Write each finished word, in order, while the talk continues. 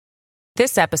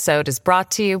This episode is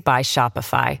brought to you by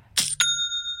Shopify.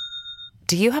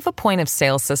 Do you have a point of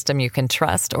sale system you can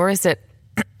trust, or is it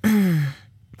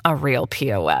a real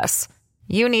POS?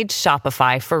 You need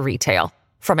Shopify for retail.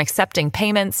 From accepting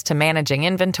payments to managing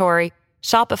inventory,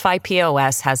 Shopify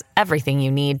POS has everything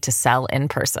you need to sell in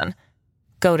person.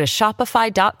 Go to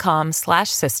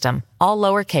shopify.com/system, all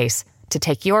lowercase, to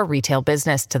take your retail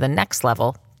business to the next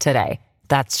level today.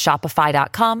 That's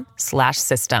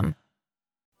shopify.com/system.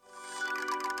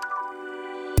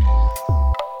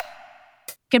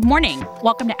 Good morning.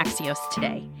 Welcome to Axios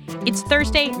Today. It's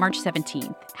Thursday, March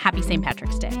 17th. Happy St.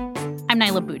 Patrick's Day. I'm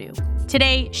Nyla Boodoo.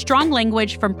 Today, strong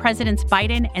language from Presidents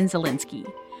Biden and Zelensky.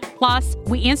 Plus,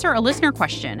 we answer a listener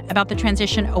question about the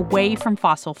transition away from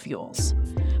fossil fuels.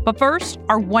 But first,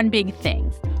 our one big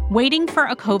thing, waiting for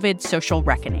a COVID social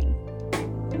reckoning.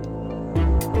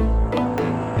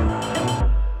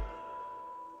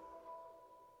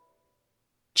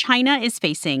 China is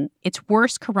facing its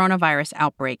worst coronavirus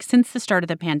outbreak since the start of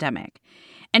the pandemic,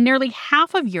 and nearly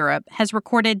half of Europe has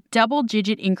recorded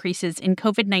double-digit increases in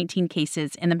COVID-19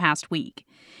 cases in the past week.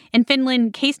 In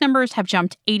Finland, case numbers have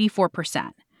jumped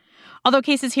 84%. Although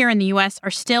cases here in the U.S. are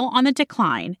still on the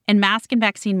decline and mask and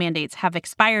vaccine mandates have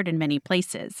expired in many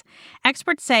places,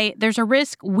 experts say there's a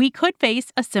risk we could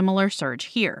face a similar surge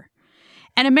here.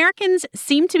 And Americans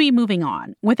seem to be moving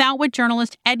on without what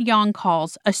journalist Ed Yong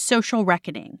calls a social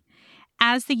reckoning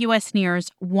as the U.S.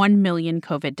 nears 1 million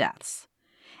COVID deaths.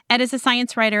 Ed is a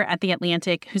science writer at The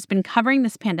Atlantic who's been covering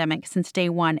this pandemic since day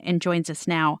one and joins us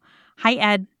now. Hi,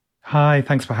 Ed. Hi,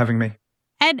 thanks for having me.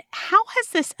 Ed, how has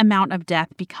this amount of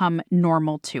death become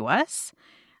normal to us?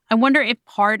 I wonder if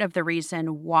part of the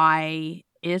reason why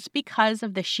is because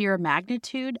of the sheer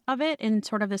magnitude of it in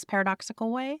sort of this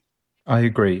paradoxical way. I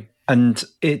agree. And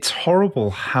it's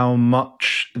horrible how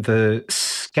much the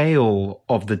scale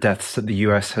of the deaths that the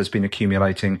US has been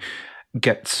accumulating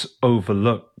gets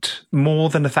overlooked. More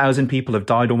than 1,000 people have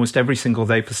died almost every single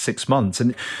day for 6 months.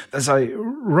 And as I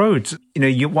wrote,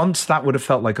 once that would have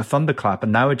felt like a thunderclap,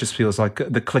 and now it just feels like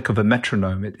the click of a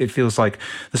metronome. It feels like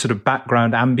the sort of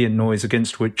background ambient noise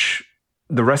against which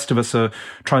the rest of us are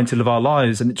trying to live our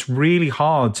lives. And it's really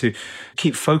hard to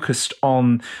keep focused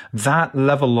on that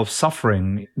level of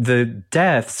suffering. The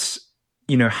deaths,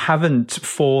 haven't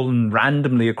fallen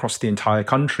randomly across the entire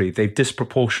country. They've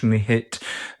disproportionately hit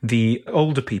the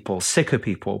older people, sicker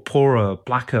people, poorer,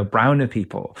 blacker, browner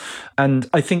people. And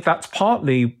I think that's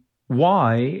partly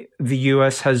why the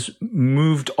US has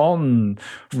moved on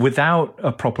without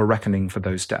a proper reckoning for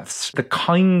those deaths. The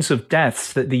kinds of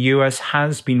deaths that the US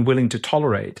has been willing to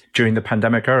tolerate during the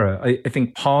pandemic era, I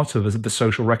think part of the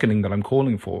social reckoning that I'm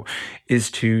calling for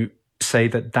is to say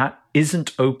that that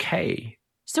isn't okay.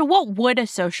 So what would a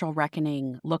social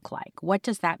reckoning look like? What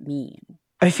does that mean?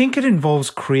 I think it involves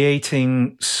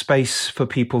creating space for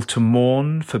people to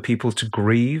mourn, for people to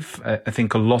grieve. I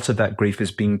think a lot of that grief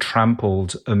is being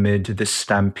trampled amid this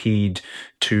stampede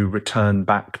to return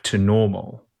back to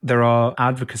normal. There are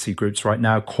advocacy groups right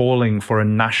now calling for a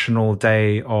national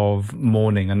day of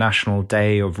mourning, a national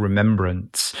day of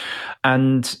remembrance.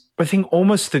 And I think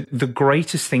almost the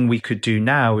greatest thing we could do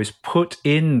now is put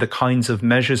in the kinds of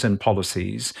measures and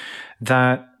policies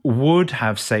that would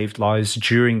have saved lives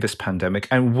during this pandemic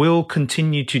and will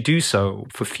continue to do so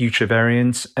for future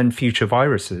variants and future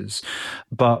viruses.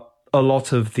 But a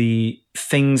lot of the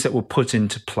things that were put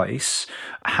into place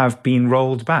have been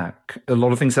rolled back. A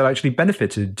lot of things that actually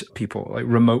benefited people, like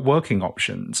remote working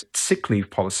options, sick leave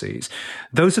policies.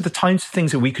 Those are the kinds of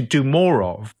things that we could do more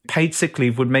of. Paid sick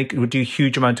leave would do a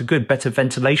huge amount of good. Better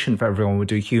ventilation for everyone would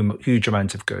do a huge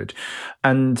amount of good.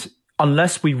 And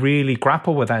unless we really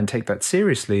grapple with that and take that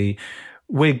seriously,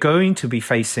 we're going to be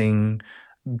facing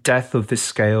death of this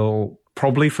scale,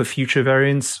 probably for future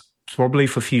variants, probably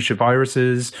for future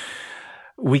viruses.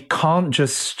 We can't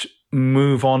just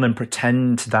move on and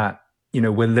pretend that,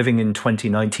 we're living in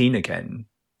 2019 again.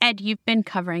 Ed, you've been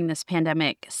covering this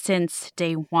pandemic since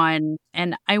day one,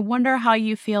 and I wonder how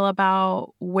you feel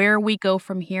about where we go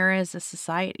from here as a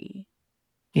society.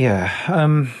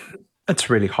 Yeah, it's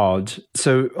really hard.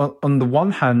 So on the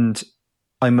one hand,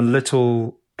 I'm a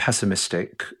little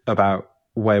pessimistic about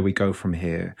where we go from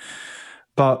here.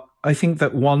 But I think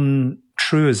that one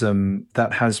truism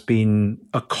that has been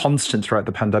a constant throughout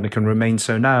the pandemic and remains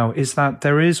so now is that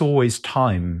there is always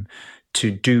time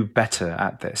to do better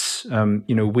at this.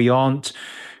 We aren't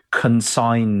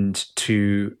consigned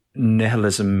to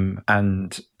nihilism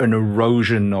and an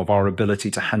erosion of our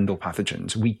ability to handle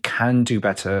pathogens. We can do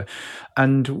better,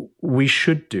 and we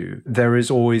should do. There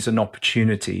is always an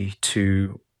opportunity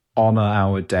to honor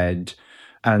our dead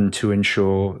and to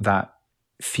ensure that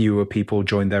fewer people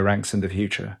join their ranks in the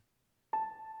future.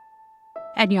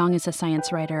 Ed Yong is a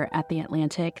science writer at The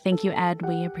Atlantic. Thank you, Ed.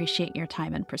 We appreciate your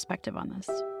time and perspective on this.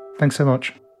 Thanks so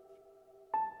much.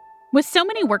 With so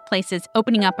many workplaces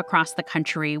opening up across the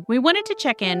country, we wanted to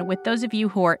check in with those of you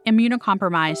who are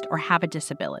immunocompromised or have a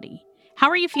disability. How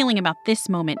are you feeling about this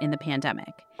moment in the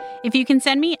pandemic? If you can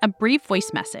send me a brief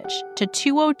voice message to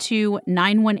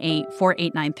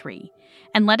 202-918-4893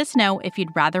 and let us know if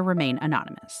you'd rather remain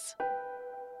anonymous.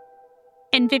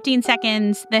 In 15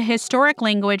 seconds, the historic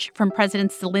language from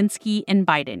Presidents Zelensky and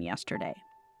Biden yesterday.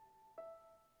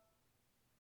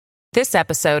 This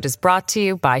episode is brought to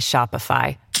you by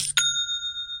Shopify.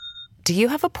 Do you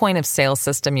have a point of sale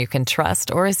system you can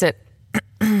trust, or is it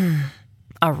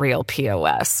a real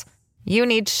POS? You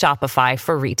need Shopify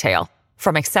for retail.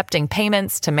 From accepting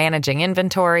payments to managing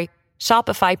inventory,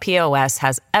 Shopify POS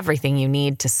has everything you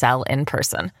need to sell in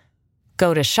person.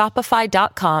 Go to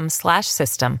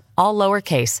shopify.com/system, all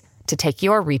lowercase, to take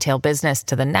your retail business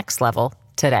to the next level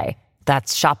today.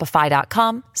 That's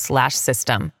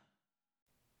shopify.com/system.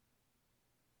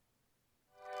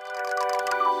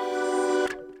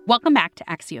 Welcome back to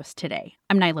Axios Today.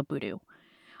 I'm Naila Boodoo.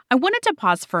 I wanted to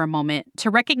pause for a moment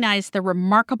to recognize the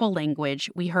remarkable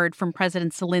language we heard from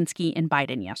Presidents Zelensky and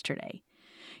Biden yesterday.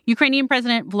 Ukrainian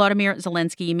President Volodymyr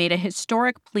Zelensky made a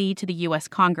historic plea to the U.S.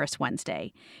 Congress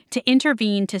Wednesday to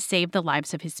intervene to save the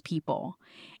lives of his people.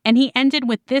 And he ended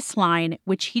with this line,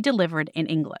 which he delivered in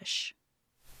English.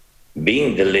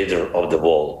 Being the leader of the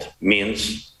world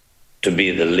means to be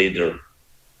the leader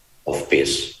of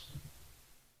peace.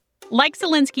 Like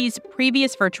Zelensky's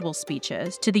previous virtual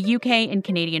speeches to the UK and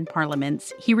Canadian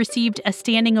parliaments, he received a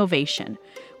standing ovation,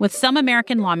 with some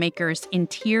American lawmakers in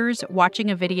tears watching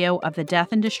a video of the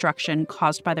death and destruction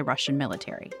caused by the Russian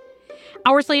military.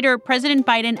 Hours later, President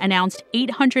Biden announced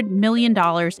 $800 million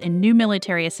in new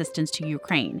military assistance to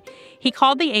Ukraine. He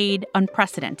called the aid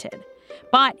unprecedented.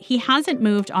 But he hasn't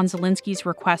moved on Zelensky's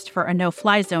request for a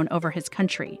no-fly zone over his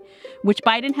country, which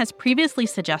Biden has previously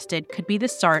suggested could be the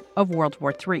start of World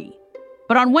War III.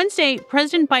 But on Wednesday,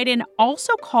 President Biden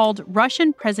also called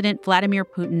Russian President Vladimir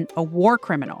Putin a war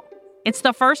criminal. It's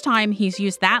the first time he's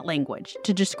used that language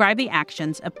to describe the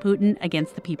actions of Putin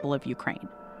against the people of Ukraine.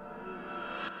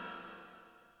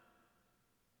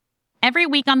 Every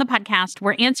week on the podcast,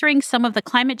 we're answering some of the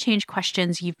climate change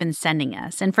questions you've been sending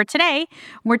us. And for today,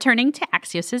 we're turning to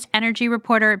Axios' energy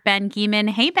reporter, Ben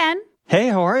Geeman. Hey, Ben. Hey,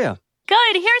 how are you?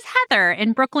 Good. Here's Heather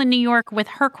in Brooklyn, New York, with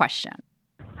her question.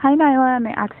 Hi, Naila and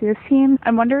the Axios team.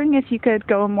 I'm wondering if you could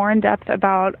go more in depth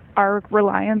about our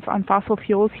reliance on fossil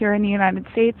fuels here in the United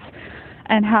States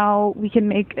and how we can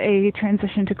make a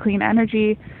transition to clean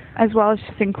energy, as well as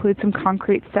just include some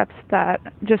concrete steps that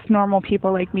just normal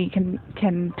people like me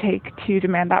can take to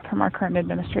demand that from our current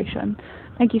administration.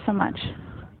 Thank you so much.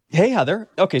 Hey, Heather.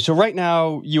 Okay, so right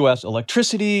now, U.S.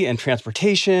 electricity and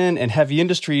transportation and heavy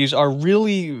industries are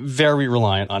really very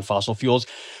reliant on fossil fuels.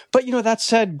 But, that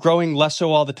said, growing less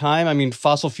so all the time. I mean,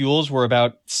 fossil fuels were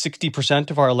about 60%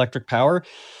 of our electric power.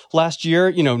 Last year,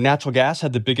 natural gas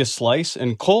had the biggest slice,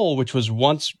 and coal, which was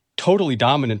once totally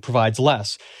dominant, provides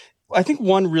less. I think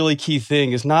one really key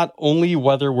thing is not only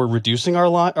whether we're reducing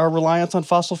our reliance on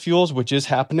fossil fuels, which is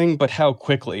happening, but how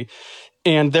quickly.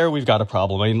 And there we've got a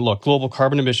problem. I mean, look, global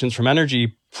carbon emissions from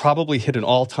energy probably hit an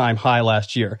all-time high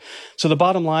last year. So the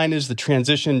bottom line is the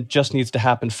transition just needs to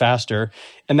happen faster.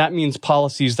 And that means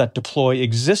policies that deploy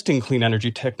existing clean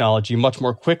energy technology much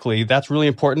more quickly. That's really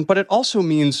important. But it also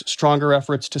means stronger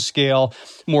efforts to scale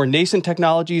more nascent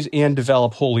technologies and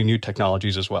develop wholly new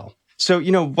technologies as well. So,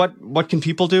 what can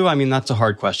people do? I mean, that's a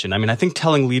hard question. I mean, I think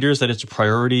telling leaders that it's a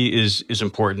priority is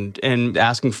important, and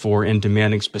asking for and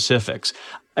demanding specifics.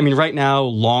 I mean, right now,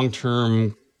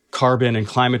 long-term carbon and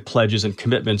climate pledges and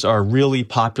commitments are really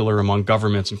popular among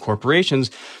governments and corporations,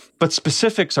 but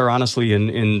specifics are honestly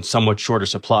in somewhat shorter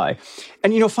supply.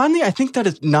 And, finally, I think that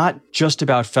it's not just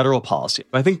about federal policy.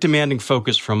 I think demanding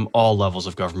focus from all levels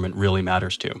of government really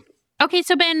matters too. Okay,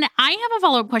 so Ben, I have a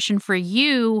follow-up question for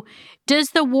you. Does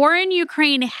the war in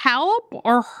Ukraine help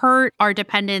or hurt our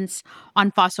dependence on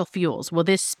fossil fuels? Will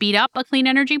this speed up a clean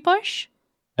energy push?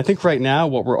 I think right now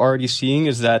what we're already seeing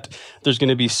is that there's going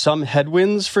to be some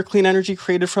headwinds for clean energy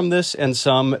created from this and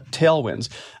some tailwinds.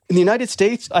 In the United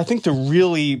States, I think the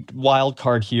really wild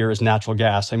card here is natural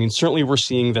gas. I mean, certainly we're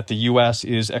seeing that the U.S.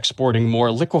 is exporting more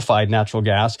liquefied natural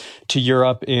gas to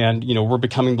Europe, and, we're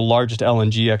becoming the largest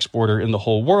LNG exporter in the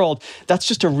whole world. That's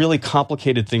just a really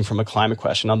complicated thing from a climate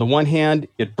question. On the one hand,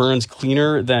 it burns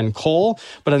cleaner than coal,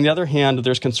 but on the other hand,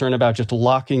 there's concern about just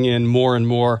locking in more and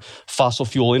more fossil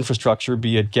fuel infrastructure,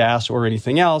 be it gas or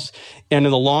anything else. And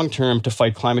in the long term, to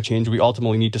fight climate change, we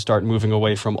ultimately need to start moving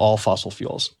away from all fossil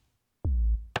fuels.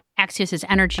 Axios'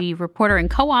 energy reporter and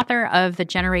co-author of the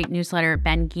Generate newsletter,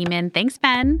 Ben Geman. Thanks,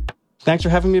 Ben. Thanks for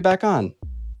having me back on.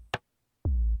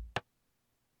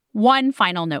 One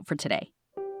final note for today.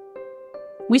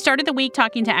 We started the week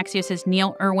talking to Axios'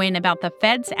 Neil Irwin about the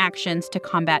Fed's actions to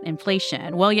combat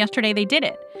inflation. Well, yesterday they did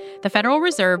it. The Federal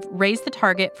Reserve raised the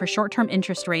target for short-term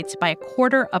interest rates by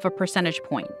 0.25 percentage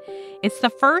point. It's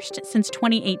the first since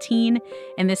 2018,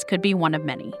 and this could be one of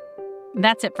many.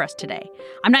 That's it for us today.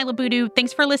 I'm Nyla Boodoo.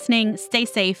 Thanks for listening. Stay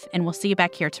safe, and we'll see you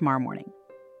back here tomorrow morning.